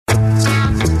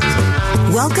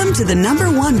Welcome to the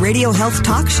 #1 radio health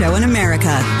talk show in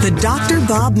America, the Dr.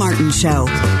 Bob Martin Show.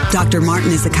 Dr.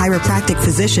 Martin is a chiropractic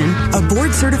physician, a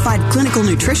board-certified clinical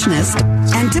nutritionist,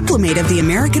 and diplomate of the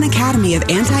American Academy of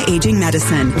Anti-Aging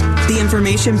Medicine. The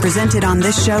information presented on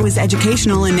this show is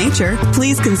educational in nature.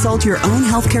 Please consult your own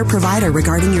healthcare provider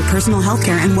regarding your personal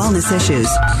healthcare and wellness issues.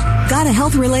 Got a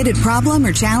health-related problem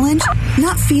or challenge?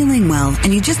 Not feeling well,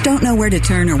 and you just don't know where to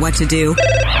turn or what to do?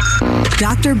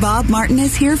 Dr. Bob Martin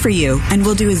is here for you and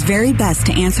will do his very best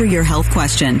to answer your health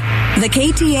question. The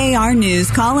KTAR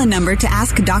News call-in number to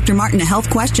ask Dr. Martin a health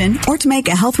question or to make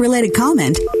a health-related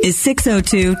comment is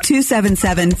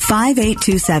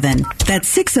 602-277-5827. That's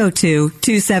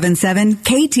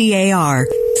 602-277-KTAR.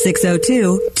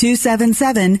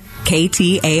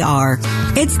 602-277-KTAR.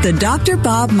 It's the Dr.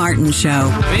 Bob Martin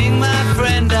Show. Being my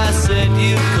friend, I said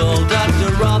you call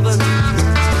Dr. Robert.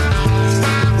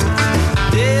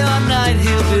 Day or night,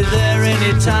 he'll be there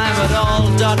anytime at all,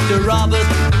 Dr. Robert.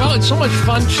 Well, it's so much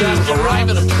fun to arrive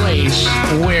at a place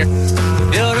where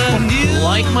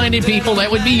like-minded people,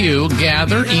 that would be you,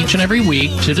 gather each and every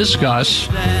week to discuss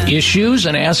issues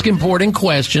and ask important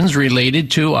questions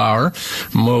related to our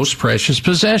most precious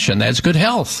possession. That's good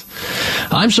health.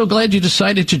 I'm so glad you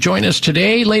decided to join us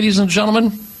today, ladies and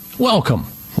gentlemen. Welcome.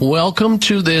 Welcome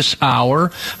to this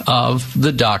hour of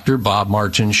the Dr. Bob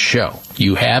Martin Show.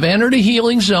 You have entered a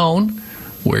healing zone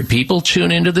where people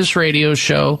tune into this radio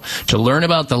show to learn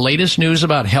about the latest news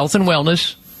about health and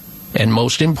wellness, and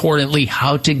most importantly,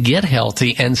 how to get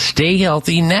healthy and stay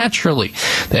healthy naturally.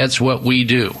 That's what we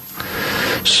do.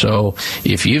 So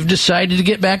if you've decided to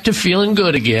get back to feeling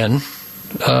good again,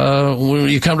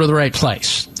 you come to the right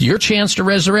place. Your chance to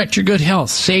resurrect your good health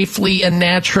safely and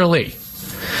naturally.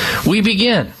 We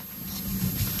begin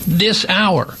this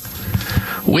hour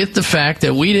with the fact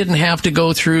that we didn't have to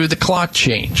go through the clock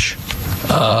change.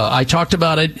 I talked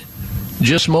about it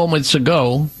just moments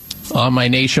ago on my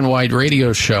nationwide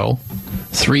radio show,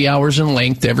 3 hours in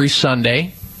length every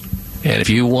Sunday. And if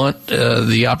you want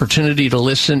the opportunity to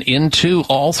listen into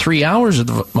all 3 hours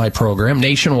of my program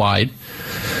nationwide,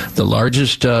 the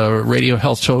largest radio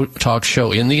health talk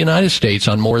show in the United States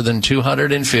on more than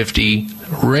 250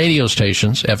 radio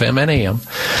stations, FM and AM,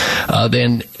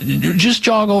 then just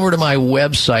jog over to my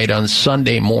website on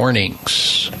Sunday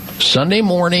mornings. Sunday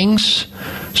mornings,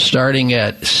 starting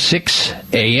at 6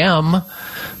 a.m.,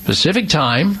 Pacific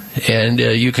time, and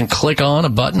you can click on a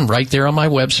button right there on my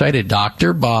website at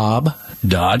drbob.com,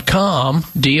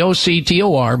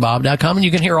 DOCTOR, bob.com, and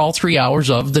you can hear all 3 hours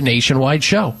of the nationwide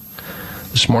show.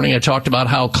 This morning I talked about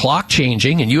how clock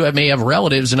changing, and you may have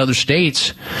relatives in other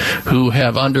states who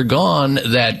have undergone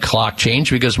that clock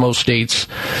change because most states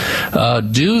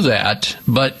do that.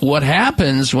 But what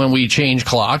happens when we change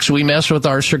clocks, we mess with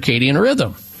our circadian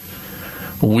rhythm.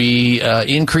 We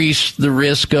increase the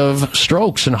risk of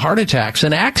strokes and heart attacks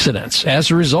and accidents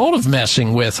as a result of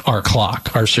messing with our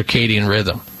clock, our circadian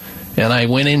rhythm. And I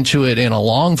went into it in a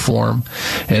long form.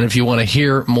 And if you want to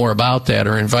hear more about that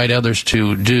or invite others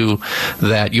to do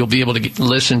that, you'll be able to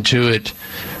listen to it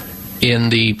in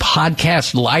the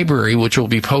podcast library, which will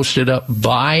be posted up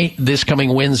by this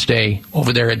coming Wednesday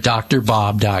over there at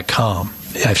drbob.com.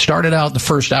 I've started out the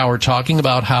first hour talking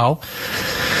about how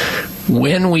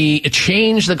when we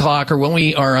change the clock or when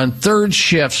we are on third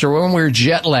shifts or when we're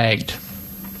jet lagged,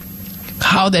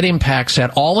 how that impacts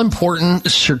that all-important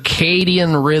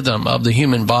circadian rhythm of the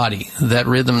human body, that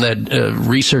rhythm that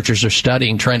researchers are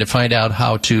studying, trying to find out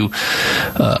how to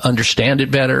understand it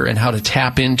better and how to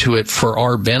tap into it for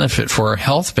our benefit, for our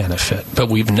health benefit. But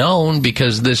we've known,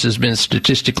 because this has been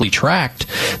statistically tracked,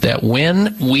 that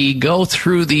when we go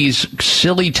through these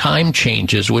silly time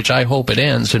changes, which I hope it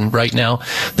ends, and right now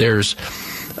there's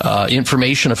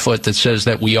information afoot that says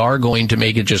that we are going to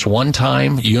make it just one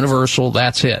time, universal,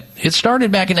 that's it. It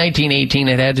started back in 1918.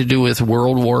 It had to do with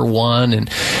World War I and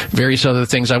various other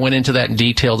things. I went into that in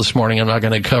detail this morning. I'm not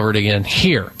going to cover it again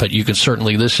here, but you can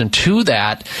certainly listen to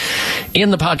that in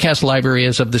the podcast library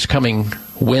as of this coming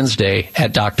Wednesday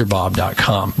at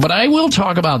drbob.com. But I will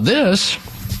talk about this.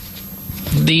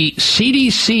 The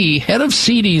CDC, head of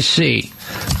CDC,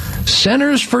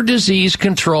 Centers for Disease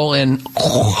Control and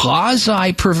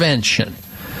Quasi-Prevention,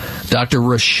 Dr.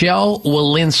 Rochelle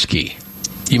Walensky.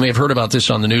 You may have heard about this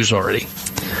on the news already.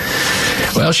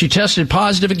 Well, she tested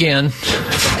positive again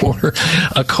for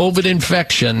a COVID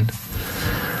infection.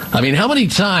 I mean, how many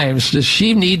times does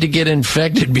she need to get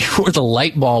infected before the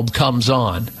light bulb comes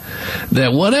on?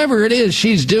 That whatever it is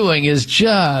she's doing is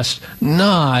just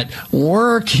not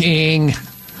working.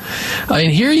 I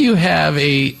mean, here you have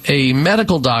a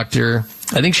medical doctor,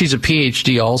 I think she's a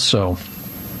PhD also,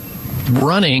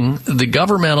 running the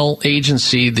governmental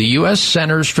agency, the U.S.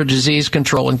 Centers for Disease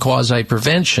Control and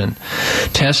Quasi-Prevention,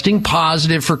 testing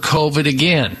positive for COVID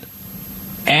again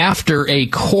after a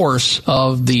course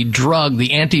of the drug, the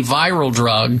antiviral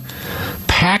drug,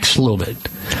 Paxlovid.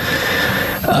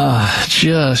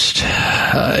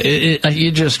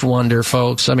 You just wonder,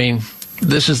 folks. I mean,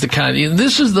 this is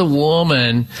the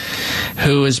woman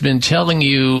who has been telling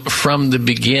you from the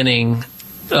beginning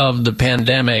of the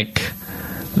pandemic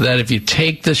that if you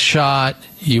take the shot,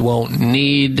 you won't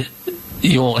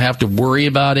have to worry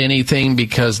about anything,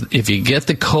 because if you get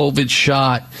the COVID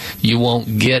shot, you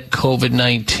won't get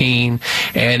COVID-19.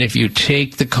 And if you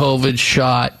take the COVID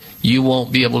shot, you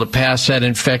won't be able to pass that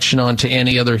infection on to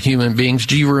any other human beings.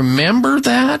 Do you remember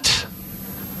that?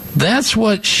 That's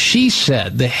what she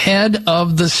said, the head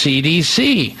of the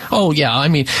CDC. Oh, yeah, I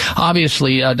mean,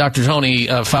 obviously, Dr. Tony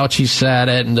Fauci said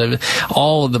it, and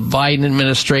all of the Biden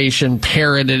administration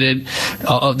parroted it,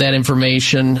 of that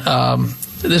information.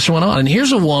 This went on. And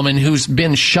here's a woman who's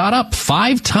been shot up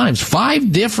 5 times,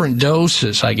 5 different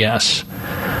doses, I guess,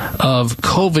 of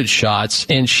COVID shots,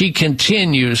 and she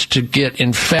continues to get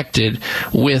infected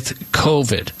with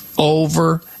COVID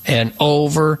over and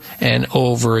over and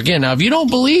over again. Now, if you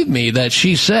don't believe me that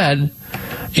she said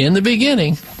in the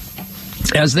beginning,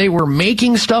 as they were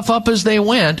making stuff up as they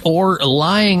went or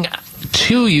lying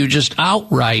to you just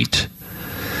outright,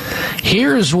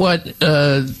 here's what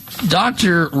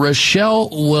Dr.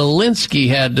 Rochelle Walensky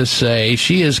had to say.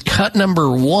 She is cut number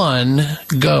 1.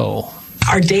 Go.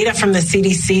 Our data from the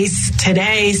CDC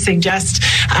today suggests,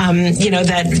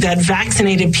 that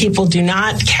vaccinated people do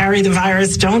not carry the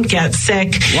virus, don't get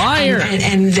sick. Liar.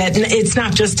 And that it's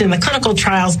not just in the clinical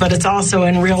trials, but it's also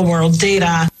in real-world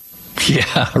data.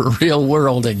 Yeah, real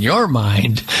world in your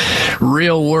mind.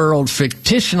 Real world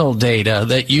fictional data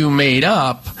that you made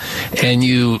up, and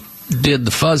you did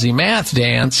the fuzzy math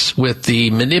dance with the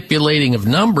manipulating of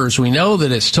numbers. We know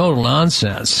that it's total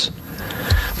nonsense,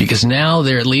 because now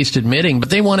they're at least admitting, but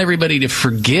they want everybody to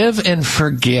forgive and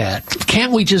forget.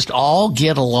 Can't we just all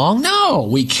get along? No,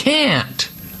 we can't.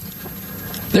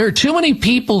 There are too many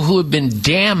people who have been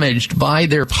damaged by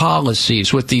their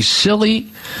policies with these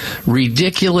silly,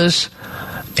 ridiculous,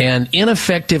 and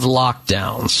ineffective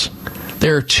lockdowns.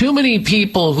 There are too many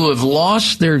people who have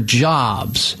lost their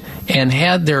jobs and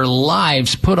had their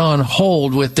lives put on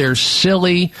hold with their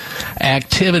silly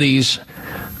activities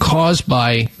caused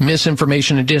by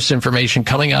misinformation and disinformation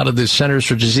coming out of the Centers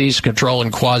for Disease Control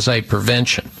and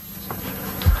Quasi-Prevention.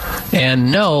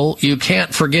 And no, you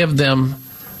can't forgive them,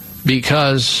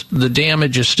 because the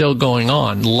damage is still going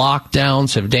on.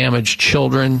 Lockdowns have damaged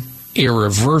children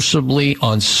irreversibly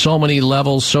on so many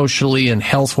levels, socially and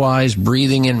health-wise,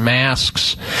 breathing in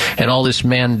masks and all this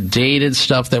mandated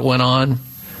stuff that went on.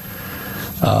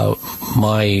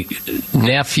 My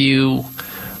nephew,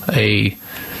 a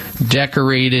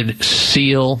decorated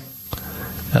SEAL,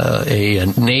 a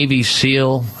Navy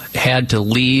SEAL, had to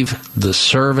leave the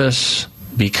service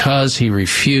because he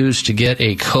refused to get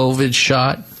a COVID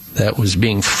shot that was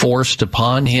being forced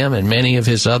upon him and many of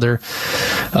his other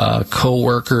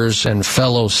co-workers and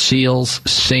fellow SEALs.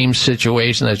 Same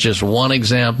situation. That's just one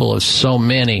example of so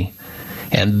many.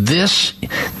 And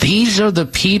these are the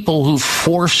people who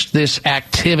forced this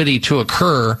activity to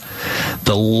occur,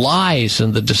 the lies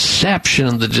and the deception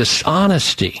and the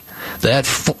dishonesty that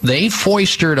they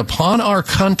foisted upon our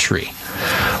country.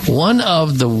 One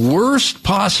of the worst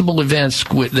possible events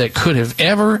that could have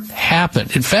ever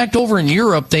happened. In fact, over in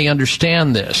Europe, they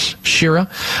understand this. Shira,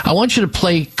 I want you to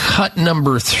play cut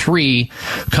number 3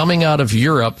 coming out of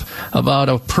Europe about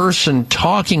a person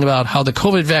talking about how the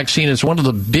COVID vaccine is one of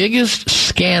the biggest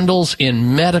scandals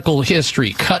in medical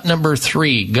history. Cut number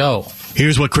 3, go.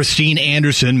 Here's what Christine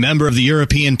Anderson, member of the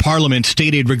European Parliament,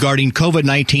 stated regarding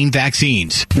COVID-19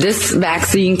 vaccines. This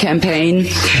vaccine campaign,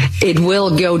 it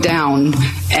will go down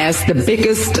as the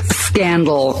biggest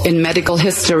scandal in medical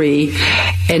history,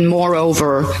 and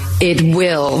moreover, it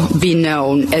will be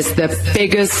known as the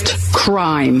biggest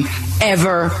crime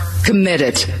ever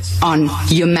committed on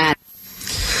humanity.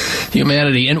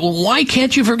 And why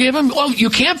can't you forgive them? Well, you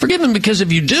can't forgive them because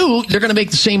if you do, they're going to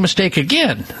make the same mistake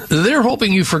again. They're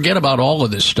hoping you forget about all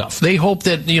of this stuff. They hope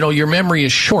that, your memory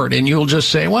is short and you'll just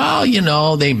say,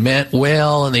 well, they meant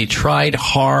well and they tried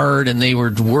hard and they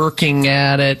were working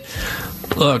at it.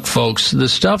 Look, folks, the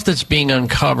stuff that's being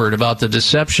uncovered about the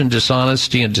deception,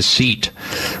 dishonesty, and deceit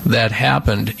that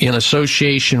happened in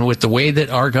association with the way that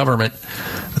our government,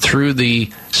 through the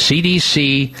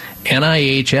CDC,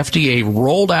 NIH, FDA,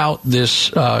 rolled out this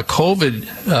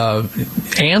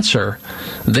COVID answer,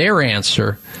 their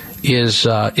answer, is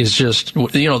just,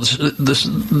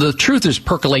 the truth is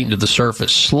percolating to the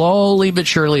surface. Slowly but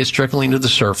surely it's trickling to the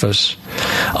surface.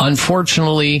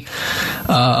 Unfortunately,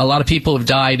 a lot of people have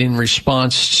died in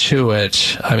response to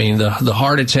it. I mean, the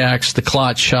heart attacks, the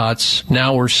clot shots.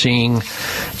 Now we're seeing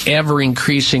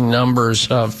ever-increasing numbers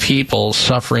of people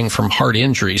suffering from heart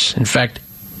injuries. In fact,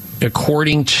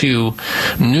 according to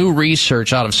new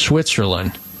research out of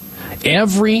Switzerland,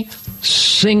 every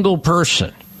single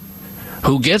person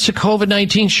who gets a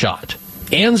COVID-19 shot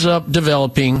ends up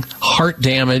developing heart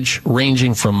damage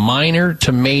ranging from minor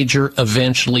to major,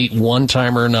 eventually one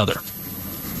time or another.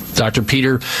 Dr.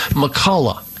 Peter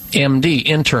McCullough, MD,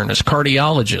 internist,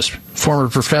 cardiologist, former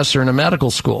professor in a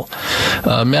medical school,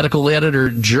 medical editor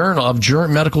of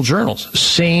medical journals,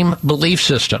 same belief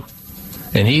system.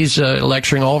 And he's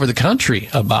lecturing all over the country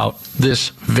about this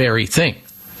very thing.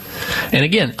 And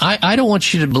again, I don't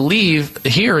want you to believe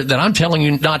here that I'm telling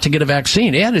you not to get a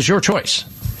vaccine. That is your choice.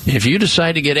 If you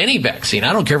decide to get any vaccine,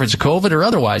 I don't care if it's COVID or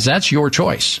otherwise, that's your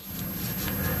choice.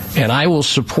 And I will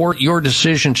support your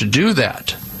decision to do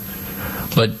that.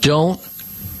 But don't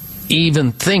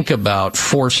even think about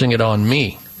forcing it on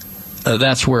me.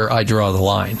 That's where I draw the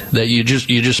line. That you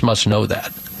just must know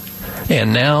that.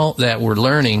 And now that we're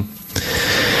learning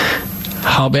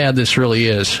how bad this really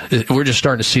is, we're just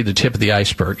starting to see the tip of the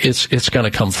iceberg. It's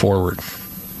going to come forward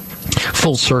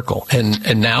full circle,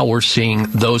 and now we're seeing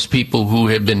those people who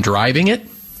have been driving it.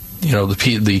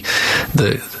 The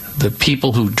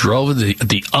people who drove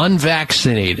the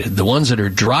unvaccinated, the ones that are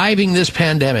driving this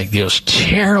pandemic, those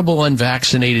terrible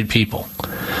unvaccinated people.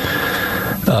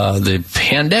 The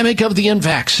pandemic of the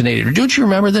unvaccinated. Don't you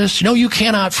remember this? No, you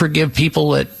cannot forgive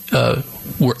people that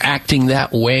were acting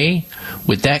that way,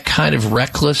 with that kind of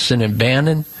reckless and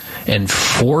abandon, and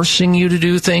forcing you to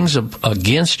do things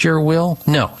against your will.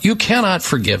 No, you cannot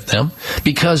forgive them,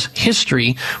 because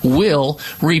history will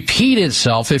repeat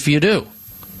itself if you do.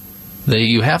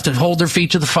 You have to hold their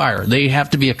feet to the fire. They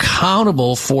have to be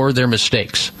accountable for their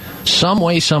mistakes, some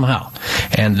way, somehow.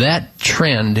 And that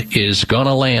trend is going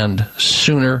to land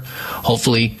sooner,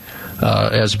 hopefully,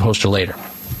 as opposed to later.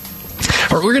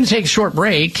 All right, we're going to take a short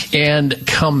break and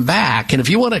come back. And if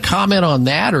you want to comment on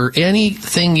that or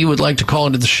anything you would like to call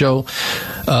into the show,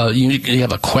 you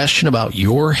have a question about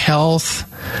your health,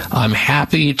 I'm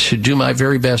happy to do my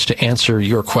very best to answer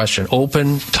your question.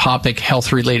 Open topic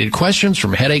health-related questions,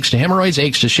 from headaches to hemorrhoids,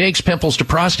 aches to shakes, pimples to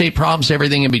prostate problems,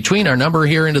 everything in between. Our number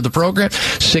here into the program,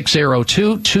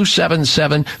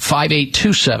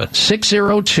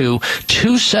 602-277-5827,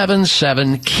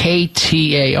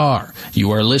 602-277-KTAR.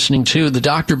 You are listening to the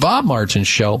Dr. Bob Martin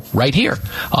Show right here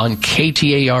on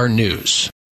KTAR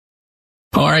News.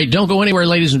 All right, don't go anywhere,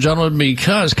 ladies and gentlemen,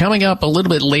 because coming up a little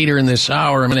bit later in this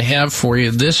hour, I'm going to have for you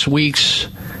this week's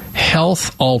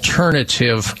Health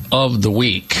Alternative of the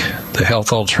Week. The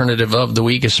Health Alternative of the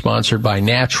Week is sponsored by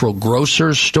Natural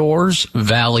Grocers Stores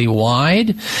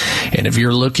Valley-wide. And if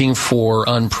you're looking for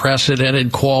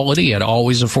unprecedented quality at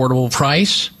always affordable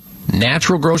price,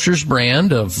 Natural Grocers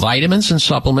brand of vitamins and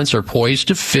supplements are poised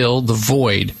to fill the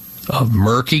void of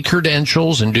murky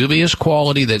credentials and dubious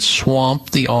quality that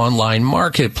swamp the online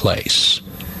marketplace.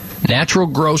 Natural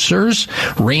Grocers'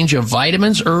 range of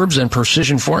vitamins, herbs, and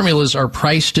precision formulas are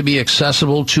priced to be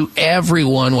accessible to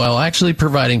everyone while actually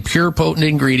providing pure, potent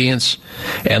ingredients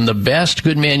and the best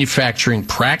good manufacturing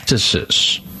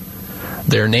practices.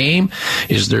 Their name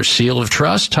is their seal of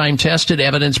trust, time-tested,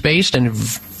 evidence-based, and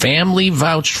family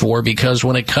vouched for, because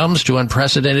when it comes to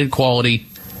unprecedented quality,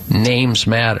 names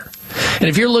matter. And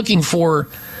if you're looking for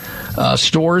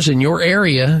stores in your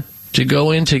area to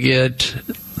go in to get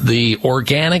the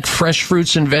organic fresh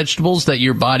fruits and vegetables that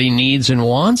your body needs and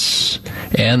wants,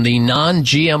 and the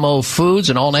non-GMO foods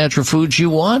and all-natural foods you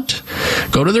want,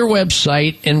 go to their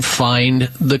website and find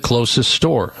the closest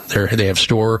store. They have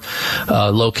store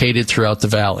located throughout the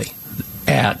valley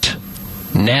at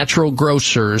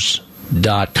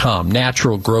naturalgrocers.com.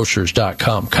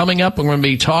 Naturalgrocers.com. Coming up, we're going to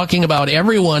be talking about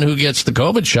everyone who gets the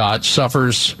COVID shot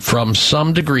suffers from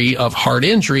some degree of heart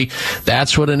injury.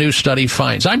 That's what a new study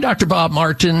finds. I'm Dr. Bob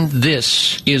Martin.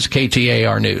 This is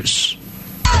KTAR News.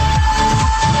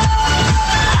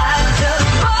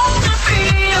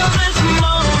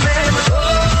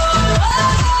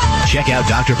 Check out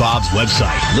Dr. Bob's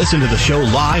website. Listen to the show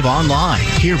live online.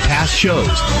 Hear past shows.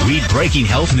 Read breaking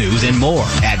health news and more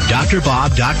at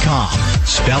drbob.com.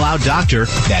 Spell out doctor.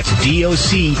 That's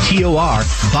DOCTOR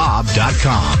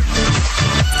Bob.com.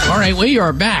 All right, we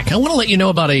are back. I want to let you know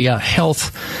about a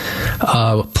health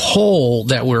poll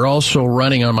that we're also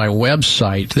running on my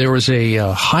website. There was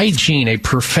a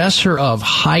professor of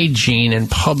hygiene and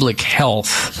public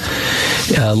health,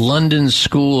 London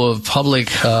School of Public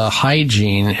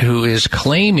Hygiene, who is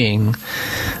claiming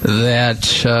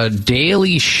that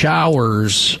daily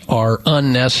showers are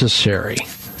unnecessary.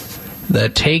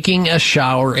 That taking a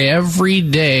shower every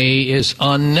day is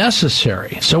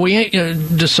unnecessary. So we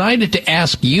decided to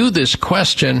ask you this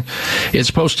question. It's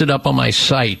posted up on my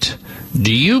site.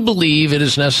 Do you believe it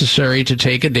is necessary to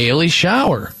take a daily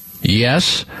shower?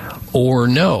 Yes or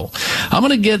no? I'm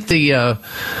going to get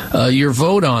your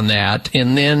vote on that,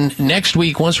 and then next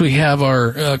week, once we have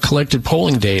our collected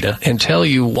polling data, and tell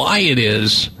you why it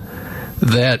is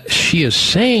that she is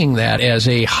saying that as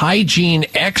a hygiene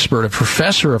expert, a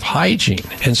professor of hygiene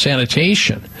and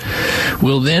sanitation,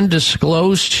 will then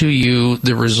disclose to you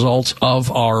the results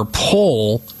of our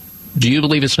poll. Do you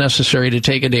believe it's necessary to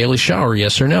take a daily shower,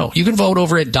 yes or no? You can vote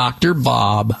over at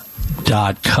drbob.com.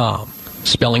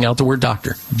 Spelling out the word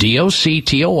doctor.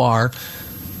 DOCTOR,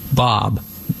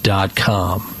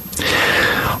 Bob.com.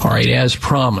 All right, as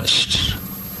promised.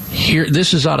 Here,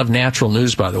 this is out of Natural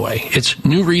News, by the way. It's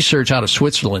new research out of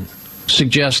Switzerland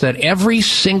suggests that every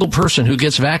single person who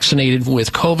gets vaccinated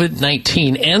with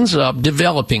COVID-19 ends up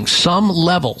developing some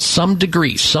level, some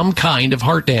degree, some kind of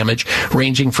heart damage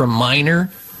ranging from minor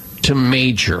to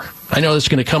major. I know this is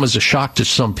going to come as a shock to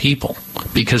some people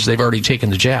because they've already taken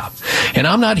the jab. And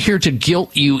I'm not here to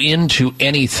guilt you into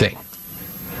anything.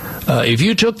 If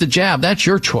you took the jab, that's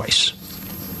your choice.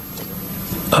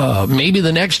 Maybe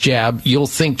the next jab you'll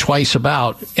think twice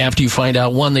about after you find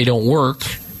out, one, they don't work,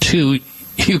 two,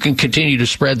 you can continue to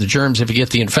spread the germs if you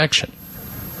get the infection.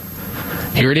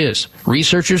 Here it is.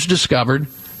 Researchers discovered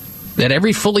that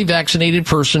every fully vaccinated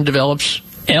person develops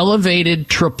elevated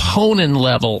troponin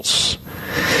levels.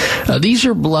 These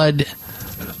are blood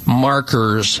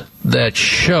markers that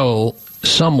show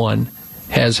someone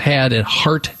has had a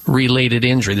heart-related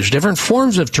injury. There's different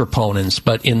forms of troponins,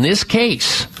 but in this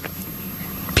case,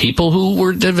 people who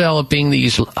were developing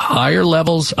these higher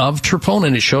levels of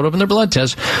troponin, it showed up in their blood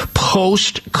tests,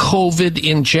 post-COVID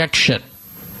injection.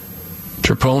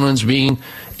 Troponins being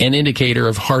an indicator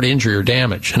of heart injury or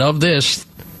damage. And of this,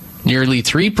 nearly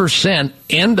 3%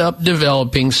 end up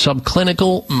developing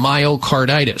subclinical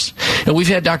myocarditis. And we've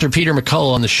had Dr. Peter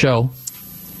McCullough on the show,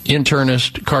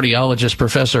 internist, cardiologist,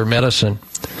 professor of medicine,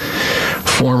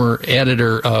 former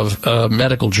editor of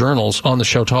medical journals, on the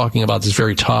show talking about this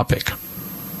very topic.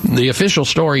 The official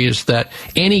story is that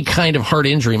any kind of heart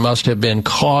injury must have been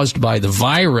caused by the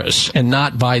virus and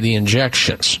not by the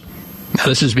injections. Now,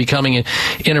 this is becoming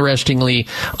interestingly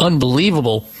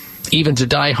unbelievable even to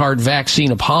die-hard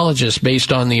vaccine apologists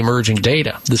based on the emerging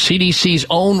data. The CDC's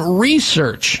own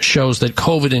research shows that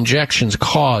COVID injections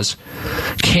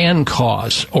can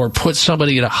cause, or put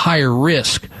somebody at a higher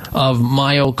risk of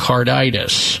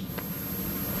myocarditis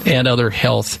and other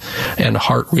health and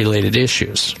heart-related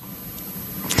issues.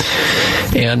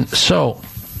 And so,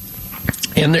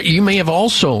 you may have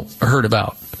also heard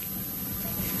about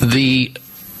the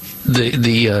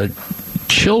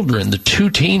children, the two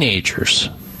teenagers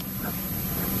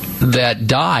that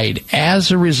died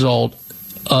as a result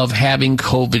of having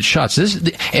COVID shots.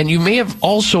 And you may have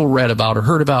also read about or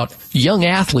heard about young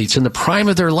athletes in the prime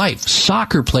of their life,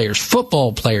 soccer players,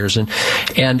 football players,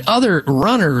 and other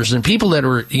runners and people that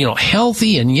were,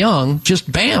 healthy and young,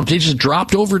 just bam, they just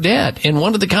dropped over dead. And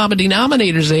one of the common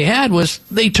denominators they had was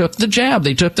they took the jab,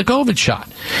 they took the COVID shot.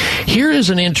 Here is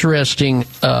an interesting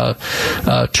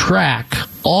track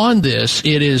on this.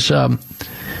 It'd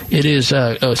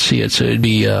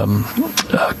be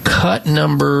cut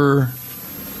number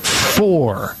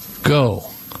 4. Go.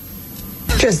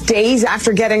 Just days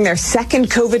after getting their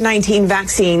second COVID-19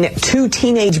 vaccine, 2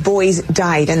 teenage boys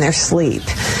died in their sleep.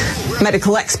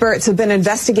 Medical experts have been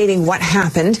investigating what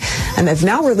happened, and they've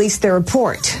now released their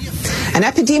report. An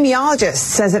epidemiologist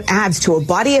says it adds to a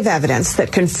body of evidence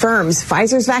that confirms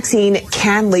Pfizer's vaccine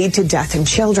can lead to death in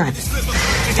children.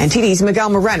 And TD's Miguel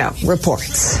Moreno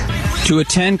reports. To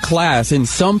attend class in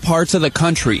some parts of the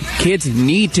country, kids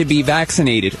need to be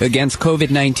vaccinated against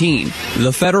COVID-19.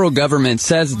 The federal government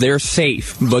says they're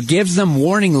safe, but gives them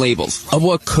warning labels of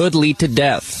what could lead to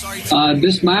death.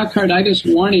 This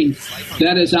myocarditis warning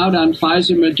that is out on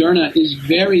Pfizer Moderna is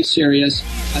very serious.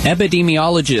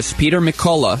 Epidemiologist Peter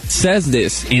McCullough says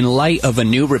this in light of a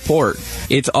new report.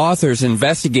 Its authors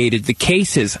investigated the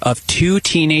cases of 2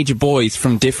 teenage boys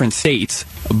from different states.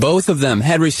 Both of them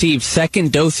had received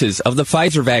second doses of the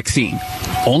Pfizer vaccine,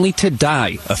 only to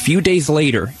die a few days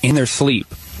later in their sleep.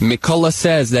 McCullough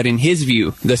says that in his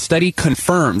view, the study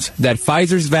confirms that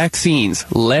Pfizer's vaccines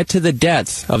led to the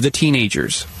deaths of the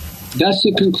teenagers. That's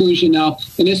the conclusion now,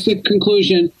 and it's the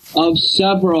conclusion of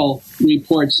several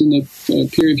reports in the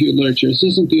peer-reviewed literature. This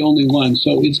isn't the only one.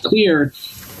 So it's clear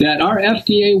that our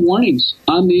FDA warnings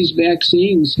on these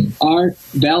vaccines are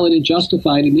valid and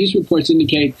justified, and these reports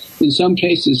indicate in some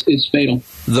cases it's fatal.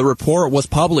 The report was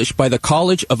published by the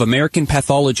College of American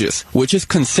Pathologists, which is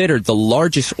considered the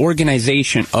largest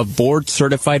organization of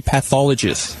board-certified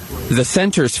pathologists. The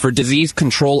Centers for Disease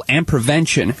Control and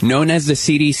Prevention, known as the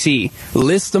CDC,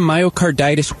 lists the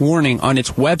myocarditis warning on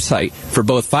its website for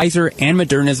both Pfizer and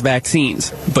Moderna's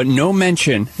vaccines, but no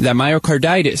mention that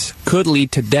myocarditis could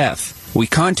lead to death. We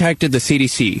contacted the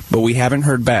CDC, but we haven't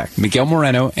heard back. Miguel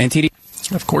Moreno, NTD.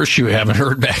 Of course you haven't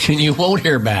heard back, and you won't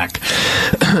hear back.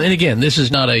 And again, this is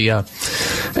not a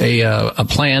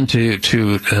plan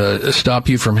to stop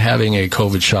you from having a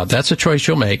COVID shot. That's a choice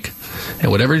you'll make,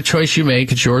 and whatever choice you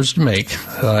make, it's yours to make.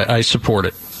 I support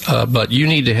it. But you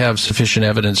need to have sufficient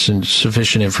evidence and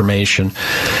sufficient information,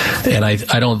 and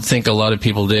I don't think a lot of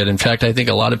people did. In fact, I think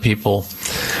a lot of people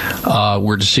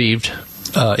were deceived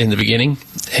in the beginning,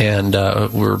 and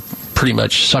were pretty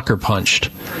much sucker punched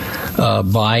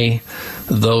by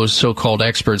those so-called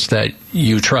experts that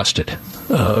you trusted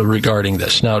regarding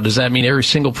this. Now, does that mean every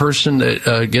single person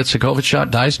that gets a COVID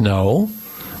shot dies? No.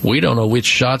 We don't know which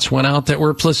shots went out that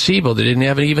were placebo. They didn't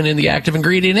have it even in the active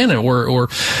ingredient in it, or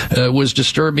was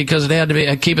disturbed because it had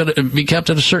to be kept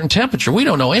at a certain temperature. We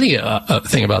don't know any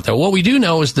thing about that. What we do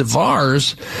know is the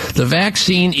VAERS, the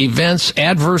Vaccine Events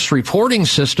Adverse Reporting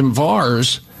System,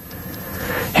 VAERS,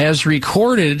 has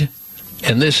recorded,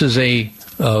 and this is a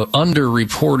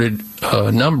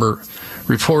underreported number,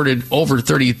 reported over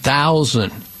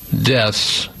 30,000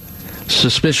 deaths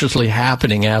suspiciously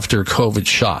happening after COVID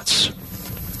shots.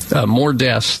 More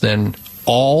deaths than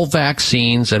all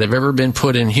vaccines that have ever been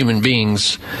put in human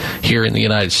beings here in the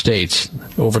United States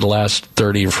over the last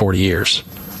 30 or 40 years.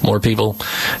 More people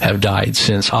have died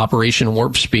since Operation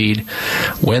Warp Speed,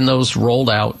 when those rolled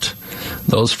out,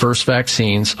 those first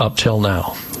vaccines, up till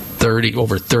now.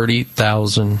 Over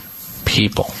 30,000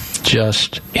 people.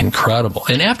 Just incredible.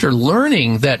 And after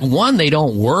learning that, one, they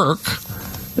don't work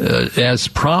as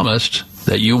promised,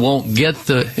 that you won't get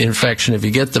the infection if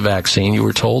you get the vaccine. You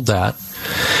were told that.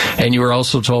 And you were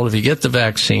also told if you get the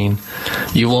vaccine,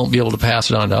 you won't be able to pass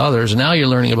it on to others. And now you're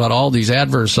learning about all these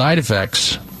adverse side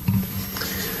effects.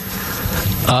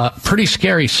 Pretty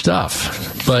scary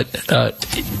stuff. But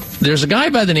there's a guy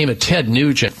by the name of Ted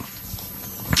Nugent.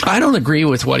 I don't agree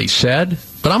with what he said,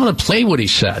 but I'm going to play what he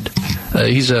said.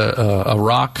 He's a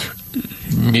rock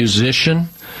musician,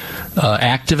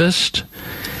 activist.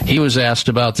 He was asked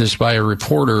about this by a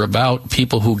reporter about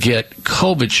people who get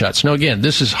COVID shots. Now, again,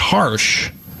 this is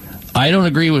harsh. I don't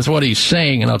agree with what he's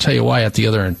saying, and I'll tell you why at the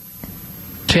other end.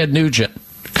 Ted Nugent,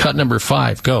 cut number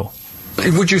 5, go.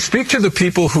 Would you speak to the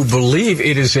people who believe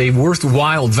it is a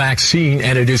worthwhile vaccine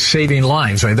and it is saving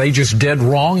lives? Are they just dead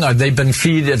wrong? Are they been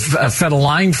fed a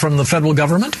line from the federal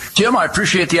government? Jim, I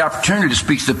appreciate the opportunity to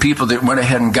speak to the people that went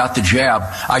ahead and got the jab.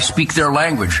 I speak their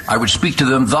language. I would speak to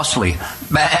them thusly.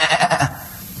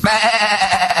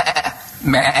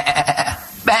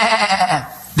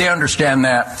 They understand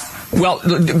that. Well,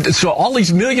 so all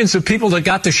these millions of people that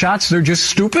got the shots, they're just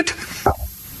stupid?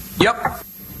 Yep.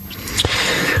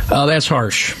 That's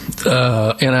harsh.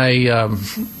 Wow.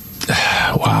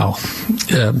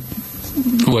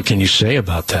 What can you say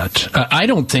about that? I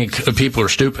don't think people are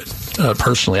stupid,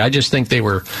 personally. I just think they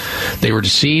were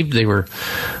deceived. There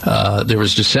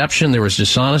was deception. There was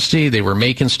dishonesty. They were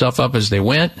making stuff up as they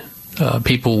went.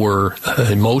 People were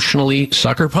emotionally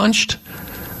sucker punched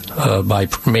by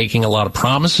making a lot of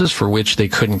promises for which they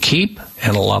couldn't keep,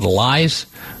 and a lot of lies,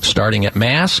 starting at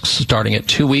masks, starting at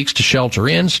 2 weeks to shelter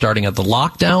in, starting at the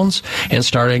lockdowns, and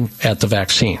starting at the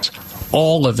vaccines.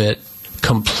 All of it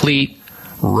complete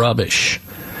rubbish.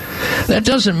 That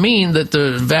doesn't mean that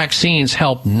the vaccines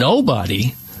help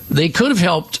nobody. They could have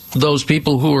helped those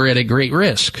people who were at a great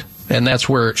risk. And that's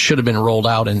where it should have been rolled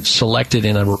out and selected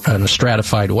in a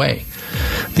stratified way.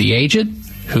 The aged,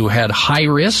 who had high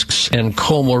risks and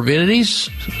comorbidities,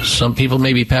 some people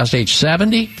maybe past age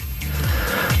 70,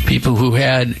 people who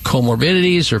had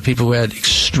comorbidities or people who had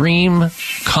extreme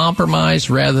compromise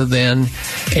rather than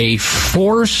a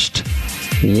forced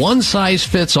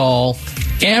one-size-fits-all,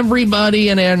 everybody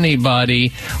and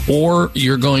anybody, or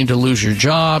you're going to lose your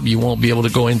job. You won't be able to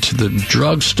go into the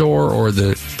drugstore or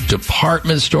the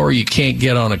department store. You can't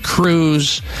get on a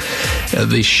cruise.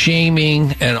 The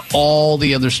shaming and all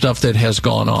the other stuff that has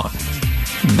gone on.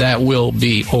 that will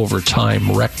be over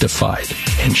time rectified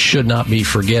and should not be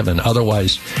forgiven.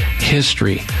 Otherwise,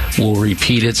 history will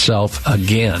repeat itself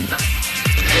again.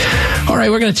 All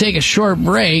right, we're going to take a short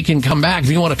break and come back.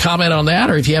 If you want to comment on that,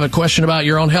 or if you have a question about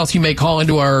your own health, you may call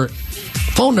into our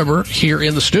phone number here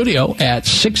in the studio at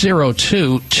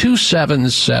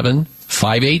 602-277-5827.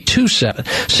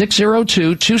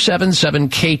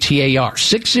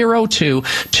 602-277-KTAR.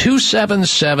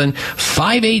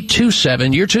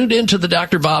 602-277-5827. You're tuned in to the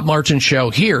Dr. Bob Martin Show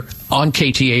here on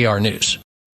KTAR News.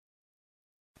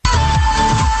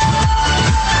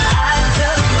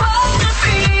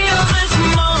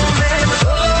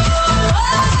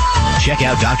 Check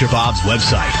out Dr. Bob's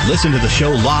website. Listen to the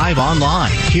show live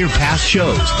online. Hear past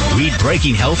shows. Read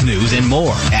breaking health news and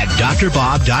more at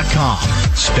drbob.com.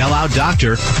 Spell out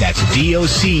doctor. That's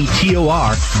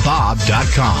DOCTOR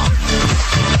Bob.com.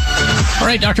 All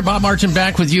right, Dr. Bob Martin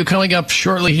back with you. Coming up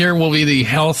shortly here will be the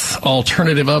health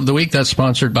alternative of the week. That's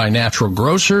sponsored by Natural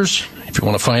Grocers. If you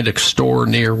want to find a store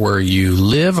near where you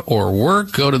live or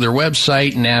work, go to their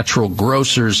website,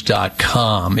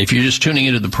 naturalgrocers.com. If you're just tuning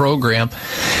into the program,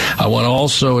 I want to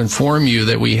also inform you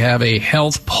that we have a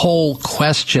health poll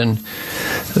question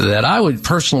that I would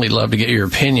personally love to get your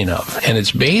opinion of. And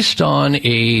it's based on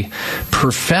a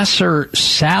Professor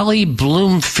Sally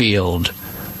Bloomfield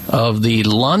of the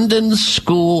London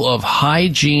School of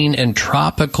Hygiene and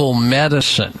Tropical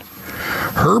Medicine.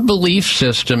 Her belief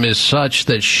system is such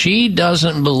that she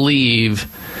doesn't believe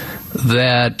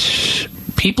that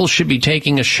people should be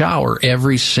taking a shower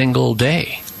every single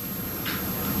day,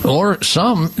 or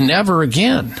some never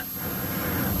again.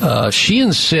 She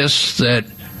insists that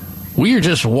we are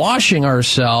just washing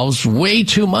ourselves way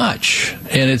too much,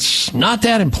 and it's not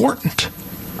that important.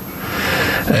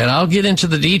 And I'll get into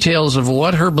the details of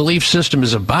what her belief system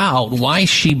is about, why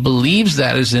she believes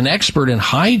that as an expert in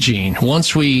hygiene,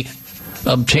 once we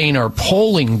obtain our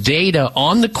polling data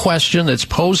on the question that's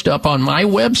posed up on my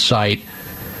website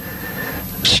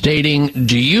stating,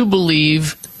 do you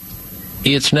believe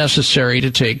it's necessary to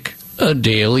take a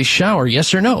daily shower?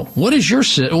 Yes or no? What is your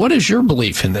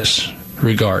belief in this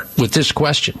regard with this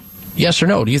question? Yes or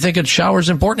no? Do you think a shower is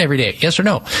important every day? Yes or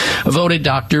no? Vote at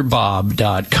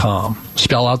drbob.com.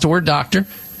 Spell out the word doctor,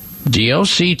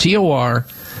 DOCTOR,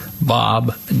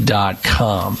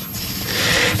 Bob.com.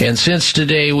 And since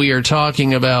today we are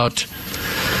talking about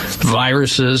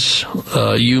viruses,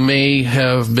 you may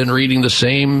have been reading the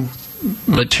same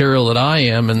material that I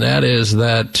am, and that is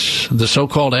that the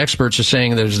so-called experts are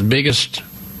saying there's the biggest,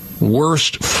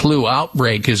 worst flu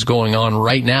outbreak is going on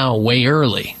right now, way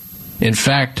early. In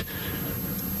fact,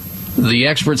 the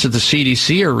experts at the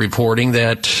CDC are reporting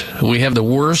that we have the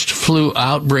worst flu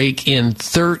outbreak in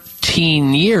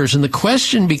 13 years. And the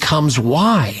question becomes,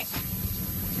 why?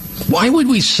 Why would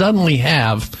we suddenly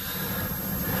have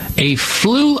a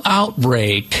flu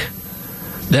outbreak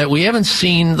that we haven't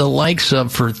seen the likes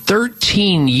of for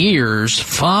 13 years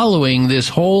following this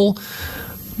whole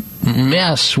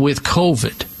mess with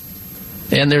COVID?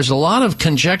 And there's a lot of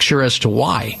conjecture as to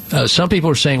why. Some people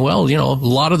are saying, well, a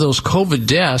lot of those COVID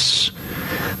deaths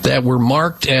that were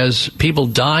marked as people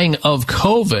dying of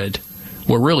COVID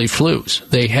were really flus.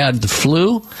 They had the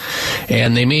flu,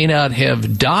 and they may not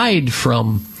have died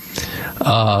from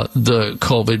the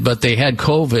COVID, but they had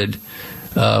COVID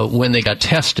when they got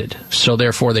tested. So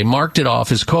therefore, they marked it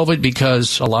off as COVID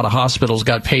because a lot of hospitals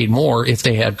got paid more if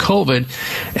they had COVID,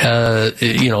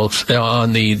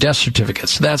 on the death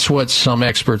certificates. That's what some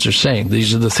experts are saying.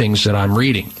 These are the things that I'm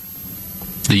reading.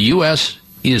 The U.S.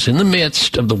 is in the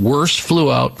midst of the worst flu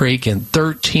outbreak in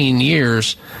 13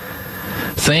 years,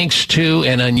 thanks to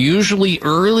an unusually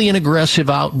early and aggressive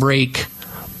outbreak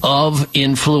of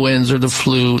influenza, the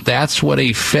flu. That's what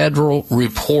a federal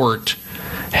report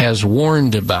has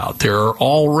warned about. There are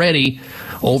already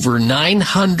over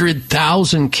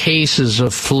 900,000 cases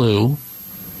of flu,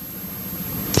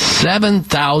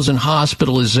 7,000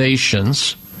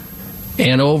 hospitalizations,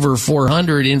 and over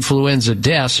 400 influenza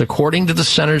deaths, according to the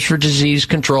Centers for Disease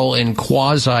Control and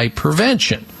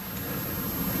Quasi-Prevention.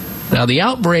 Now, the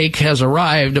outbreak has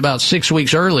arrived about 6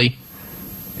 weeks early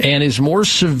and is more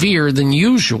severe than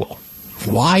usual.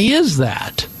 Why is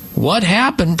that? What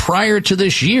happened prior to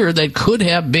this year that could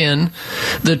have been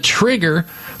the trigger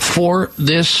for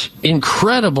this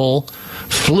incredible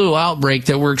flu outbreak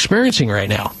that we're experiencing right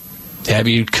now? Have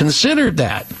you considered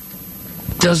that?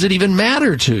 Does it even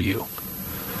matter to you?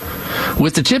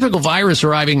 With the typical virus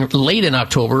arriving late in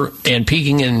October and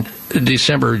peaking in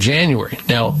December or January.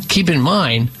 Now, keep in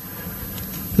mind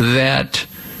that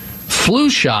flu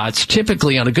shots,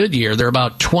 typically on a good year, they're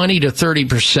about 20 to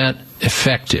 30%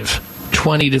 effective.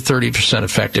 20 to 30%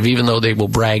 effective, even though they will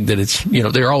brag that it's,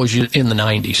 they're always in the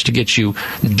 90s to get you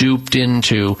duped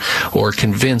into or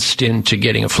convinced into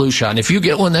getting a flu shot. And if you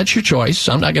get one, that's your choice.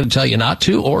 I'm not going to tell you not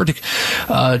to or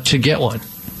to get one.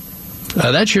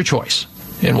 That's your choice.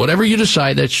 And whatever you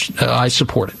decide, I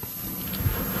support it.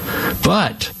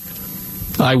 But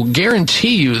I will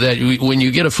guarantee you that when you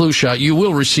get a flu shot, you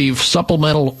will receive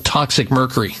supplemental toxic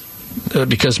mercury.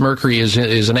 Because mercury is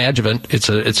an adjuvant. It's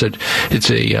a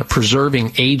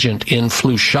preserving agent in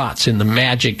flu shots, in the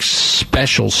magic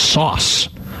special sauce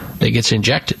that gets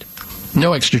injected.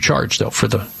 No extra charge though for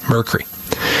the mercury.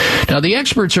 Now the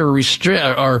experts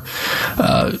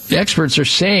experts are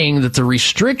saying that the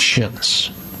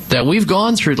restrictions that we've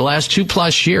gone through the last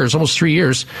 2+ years, almost 3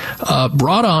 years,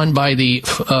 brought on by the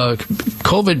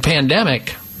COVID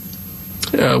pandemic.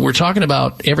 We're talking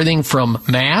about everything from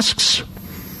masks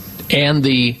and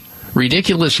the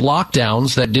ridiculous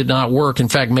lockdowns that did not work, in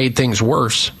fact, made things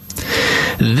worse.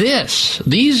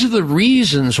 These are the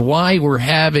reasons why we're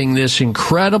having this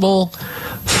incredible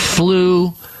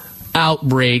flu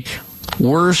outbreak,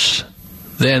 worse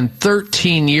than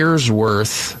 13 years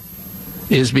worth,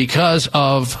 is because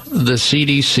of the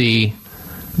CDC,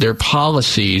 their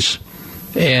policies,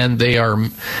 and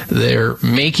they're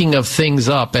making of things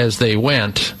up as they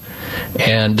went,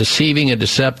 and deceiving and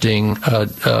decepting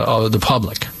the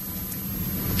public.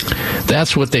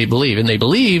 That's what they believe. And they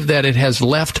believe that it has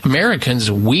left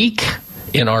Americans weak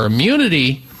in our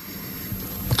immunity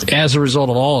as a result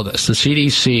of all of this. The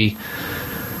CDC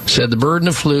said the burden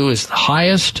of flu is the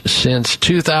highest since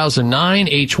 2009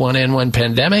 H1N1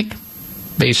 pandemic,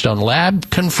 based on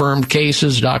lab-confirmed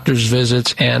cases, doctor's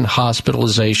visits, and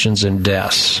hospitalizations and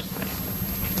deaths.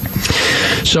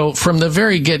 So from the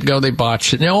very get-go, they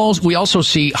botched it. Now, we also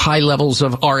see high levels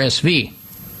of RSV,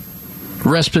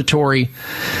 respiratory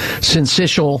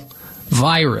syncytial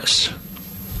virus,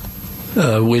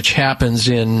 which happens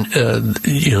in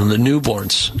the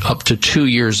newborns up to 2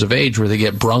 years of age, where they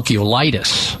get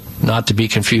bronchiolitis, not to be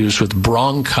confused with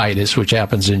bronchitis, which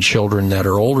happens in children that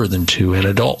are older than 2 and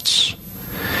adults.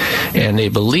 And they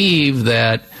believe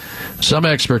that some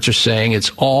experts are saying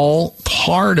it's all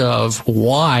part of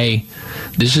why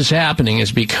this is happening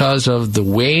is because of the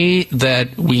way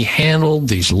that we handled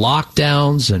these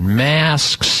lockdowns and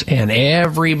masks, and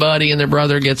everybody and their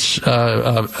brother gets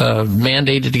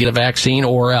mandated to get a vaccine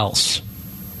or else.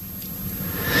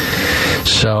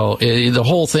 So the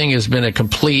whole thing has been a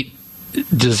complete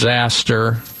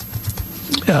disaster.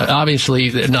 Obviously,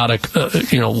 not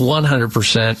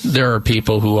 100%. There are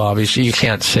people who obviously, you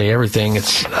can't say everything.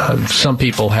 It's some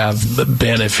people have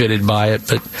benefited by it,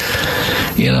 but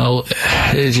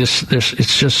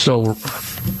it's just so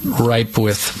ripe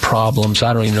with problems.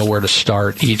 I don't even know where to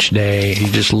start each day. You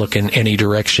just look in any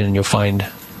direction and you'll find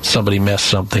somebody messed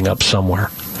something up somewhere.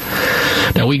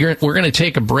 Now we're going to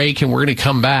take a break, and we're going to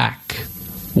come back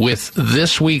with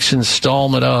this week's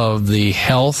installment of the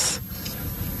Health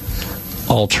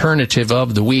Alternative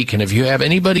of the Week. And if you have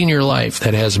anybody in your life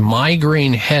that has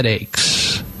migraine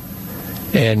headaches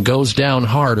and goes down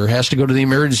hard, or has to go to the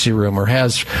emergency room, or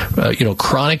has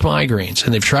chronic migraines,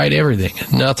 and they've tried everything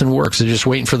and nothing works, they're just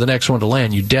waiting for the next one to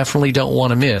land, you definitely don't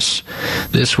want to miss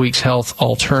this week's Health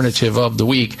Alternative of the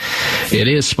Week. It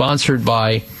is sponsored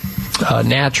by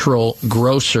Natural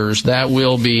Grocers. That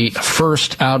will be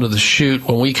first out of the chute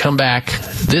when we come back.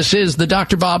 This is the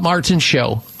Dr. Bob Martin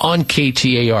Show on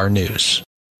KTAR News.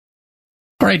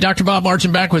 All right, Dr. Bob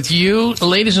Martin back with you.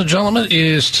 Ladies and gentlemen, it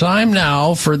is time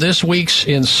now for this week's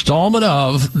installment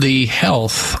of the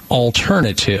Health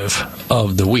Alternative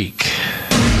of the Week.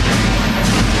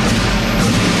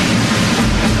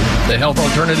 The Health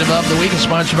Alternative of the Week is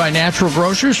sponsored by Natural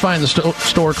Grocers. Find the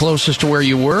store closest to where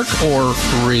you work or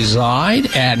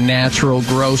reside at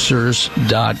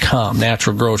naturalgrocers.com.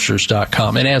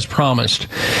 Naturalgrocers.com. And as promised,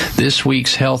 this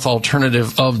week's Health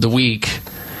Alternative of the Week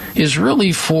is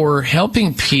really for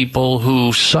helping people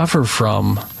who suffer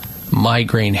from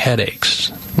migraine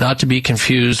headaches. Not to be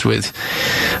confused with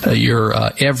your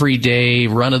everyday,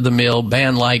 run-of-the-mill,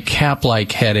 band-like,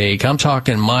 cap-like headache. I'm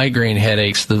talking migraine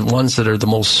headaches, the ones that are the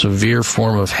most severe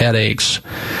form of headaches,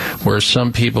 where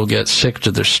some people get sick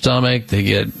to their stomach, they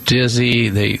get dizzy,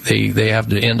 they have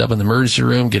to end up in the emergency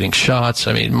room getting shots.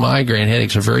 I mean, migraine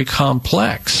headaches are very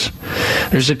complex.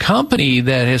 There's a company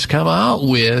that has come out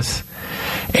with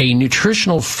a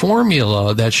nutritional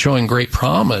formula that's showing great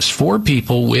promise for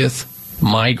people with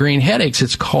migraine headaches.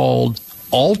 It's called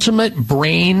Ultimate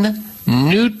Brain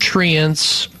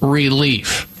Nutrients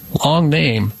Relief. Long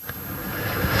name.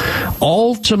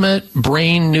 Ultimate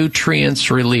Brain Nutrients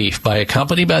Relief by a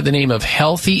company by the name of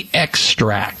Healthy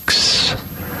Extracts.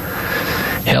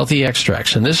 Healthy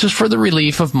Extracts. And this is for the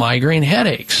relief of migraine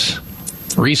headaches.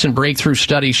 Recent breakthrough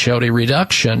studies showed a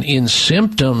reduction in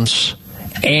symptoms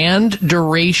and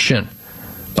duration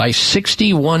by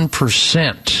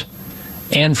 61%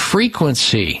 and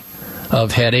frequency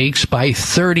of headaches by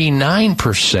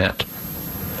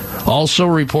 39%. Also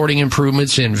reporting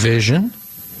improvements in vision,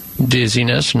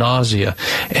 dizziness, nausea,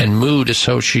 and mood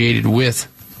associated with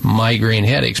migraine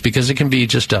headaches, because it can be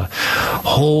just a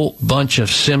whole bunch of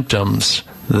symptoms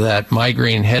that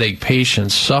migraine headache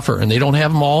patients suffer, and they don't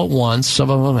have them all at once. Some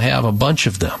of them have a bunch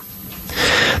of them.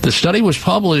 The study was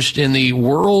published in the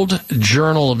World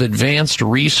Journal of Advanced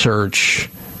Research,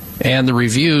 and the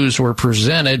reviews were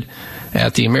presented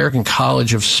at the American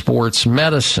College of Sports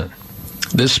Medicine.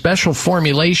 This special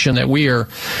formulation that we are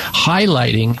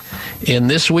highlighting in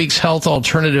this week's Health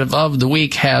Alternative of the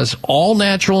Week has all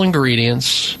natural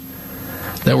ingredients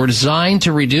that were designed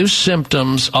to reduce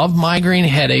symptoms of migraine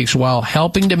headaches while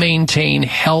helping to maintain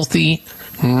healthy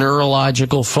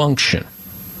neurological function.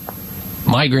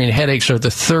 Migraine headaches are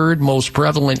the third most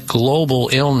prevalent global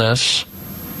illness.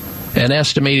 An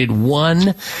estimated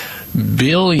 1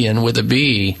 billion, with a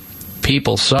B,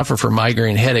 people suffer from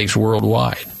migraine headaches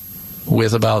worldwide,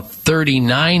 with about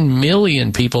 39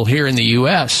 million people here in the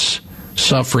U.S.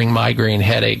 suffering migraine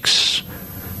headaches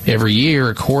every year,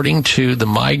 according to the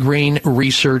Migraine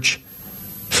Research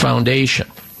Foundation.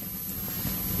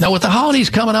 Now, with the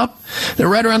holidays coming up, they're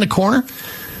right around the corner.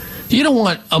 You don't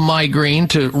want a migraine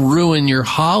to ruin your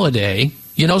holiday.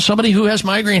 You know somebody who has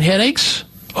migraine headaches?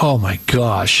 Oh, my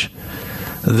gosh.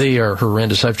 They are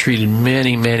horrendous. I've treated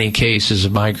many, many cases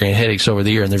of migraine headaches over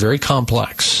the year, and they're very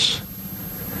complex.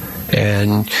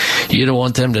 And you don't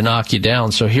want them to knock you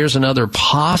down. So here's another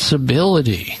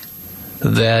possibility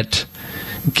that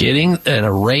getting an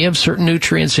array of certain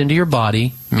nutrients into your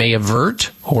body may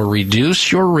avert or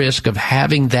reduce your risk of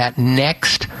having that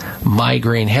next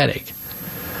migraine headache.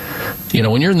 You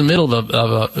know, when you're in the middle of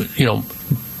a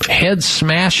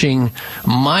head-smashing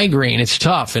migraine, it's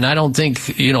tough. And I don't think,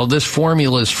 this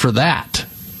formula is for that,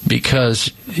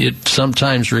 because it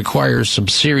sometimes requires some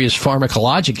serious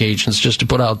pharmacologic agents just to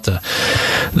put out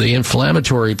the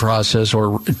inflammatory process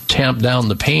or tamp down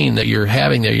the pain that you're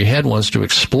having, that your head wants to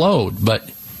explode. But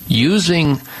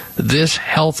using this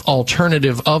health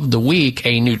alternative of the week,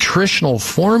 a nutritional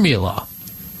formula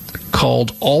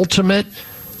called Ultimate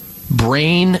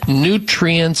Brain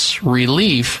Nutrients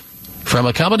Relief from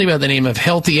a company by the name of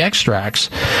Healthy Extracts,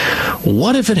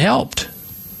 what if it helped?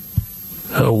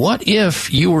 What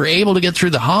if you were able to get through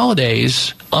the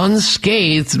holidays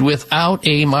unscathed without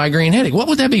a migraine headache? What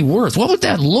would that be worth? What would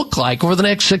that look like over the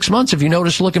next 6 months if you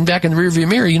notice looking back in the rearview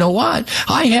mirror, you know what?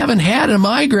 I haven't had a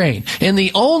migraine. And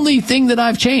the only thing that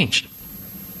I've changed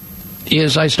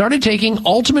is I started taking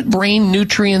Ultimate Brain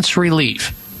Nutrients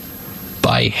Relief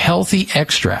by Healthy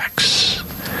Extracts.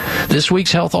 This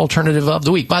week's Health Alternative of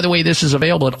the Week. By the way, this is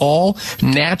available at all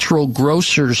natural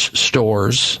grocers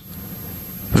stores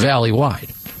valley-wide.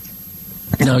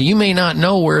 Now, you may not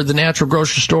know where the natural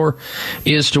grocery store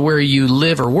is to where you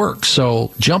live or work,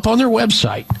 so jump on their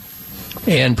website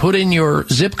and put in your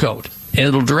zip code, and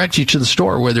it'll direct you to the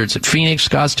store, whether it's at Phoenix,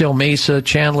 Scottsdale, Mesa,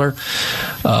 Chandler.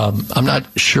 I'm not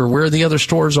sure where the other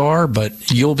stores are,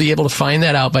 but you'll be able to find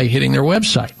that out by hitting their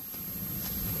website.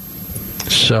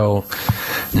 So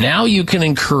now you can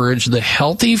encourage the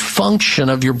healthy function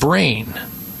of your brain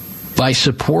by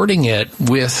supporting it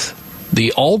with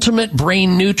the Ultimate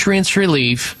Brain Nutrients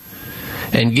Relief,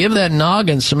 and give that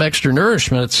noggin some extra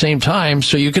nourishment at the same time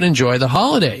so you can enjoy the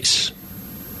holidays.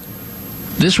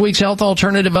 This week's Health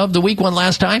Alternative of the Week, one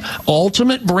last time,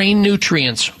 Ultimate Brain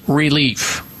Nutrients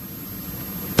Relief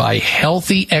by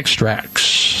Healthy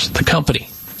Extracts, the company.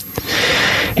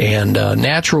 And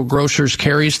Natural Grocers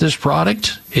carries this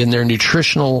product in their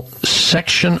nutritional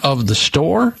section of the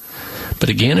store. But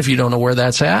again, if you don't know where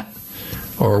that's at,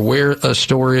 or where a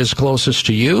store is closest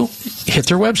to you, hit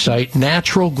their website,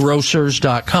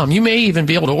 naturalgrocers.com. You may even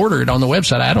be able to order it on the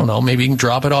website. I don't know. Maybe you can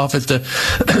drop it off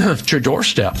at your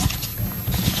doorstep.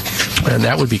 And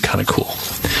that would be kind of cool.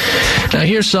 Now,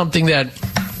 here's something that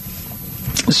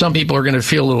some people are going to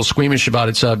feel a little squeamish about.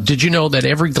 It's did you know that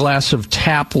every glass of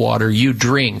tap water you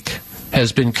drink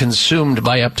has been consumed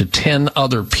by up to 10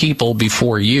 other people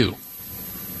before you?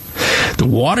 The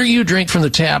water you drink from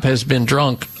the tap has been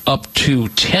drunk up to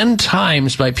 10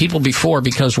 times by people before,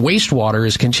 because wastewater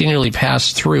is continually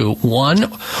passed through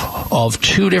one of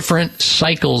two different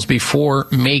cycles before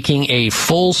making a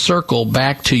full circle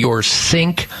back to your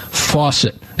sink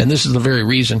faucet. And this is the very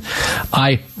reason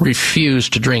I refuse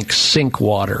to drink sink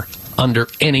water. under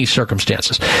any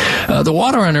circumstances. The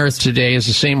water on Earth today is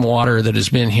the same water that has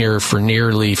been here for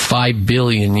nearly 5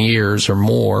 billion years or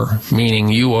more, meaning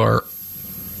you are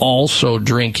also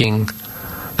drinking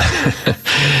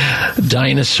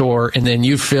dinosaur, and then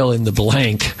you fill in the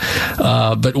blank.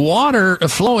 But water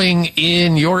flowing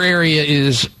in your area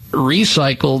is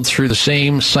recycled through the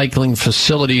same cycling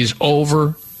facilities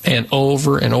over and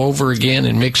over and over again,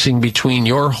 and mixing between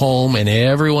your home and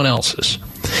everyone else's.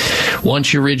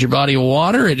 Once you rid your body of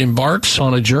water, it embarks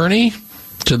on a journey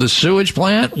to the sewage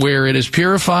plant where it is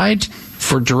purified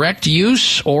for direct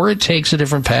use, or it takes a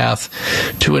different path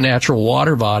to a natural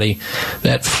water body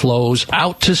that flows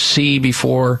out to sea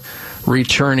before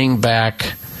returning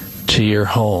back to your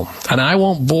home. And I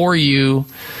won't bore you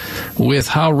with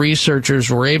how researchers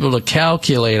were able to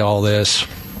calculate all this.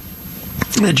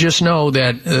 Just know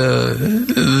that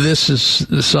this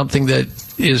is something that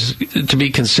is to be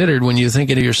considered when you think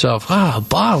to yourself,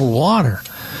 bottled water,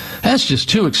 that's just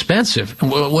too expensive.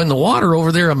 When the water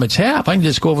over there on my tap, I can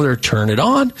just go over there, turn it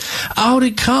on, out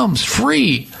it comes,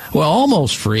 free. Well,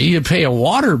 almost free. You pay a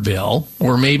water bill,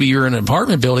 or maybe you're in an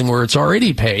apartment building where it's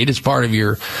already paid. It's part of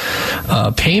your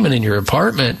payment in your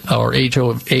apartment or HOH,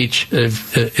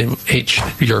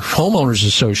 your homeowners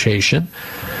association.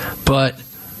 But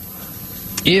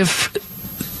if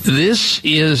this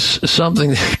is something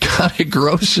that kind of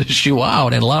grosses you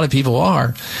out, and a lot of people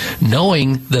are,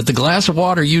 knowing that the glass of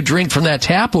water you drink from that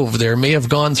tap over there may have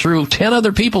gone through 10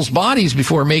 other people's bodies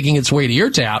before making its way to your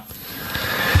tap,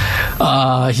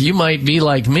 you might be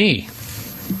like me.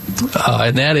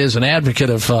 And that is an advocate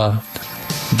of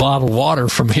bottled water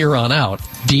from here on out.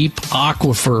 Deep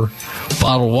aquifer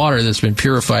bottled water that's been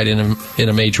purified in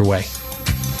a major way.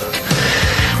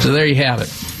 So there you have it.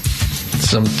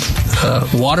 Some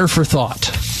water for thought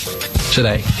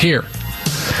today here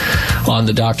on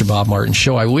the Dr. Bob Martin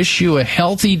Show. I wish you a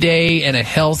healthy day and a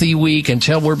healthy week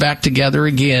until we're back together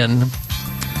again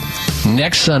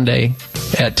next Sunday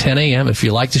at 10 a.m. If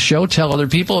you like the show, tell other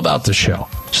people about the show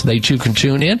so they too can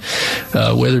tune in,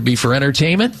 whether it be for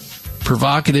entertainment,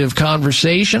 provocative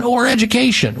conversation, or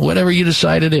education, whatever you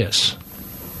decide it is.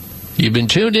 You've been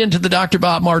tuned in to the Dr.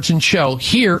 Bob Martin Show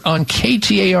here on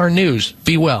KTAR News.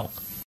 Be well.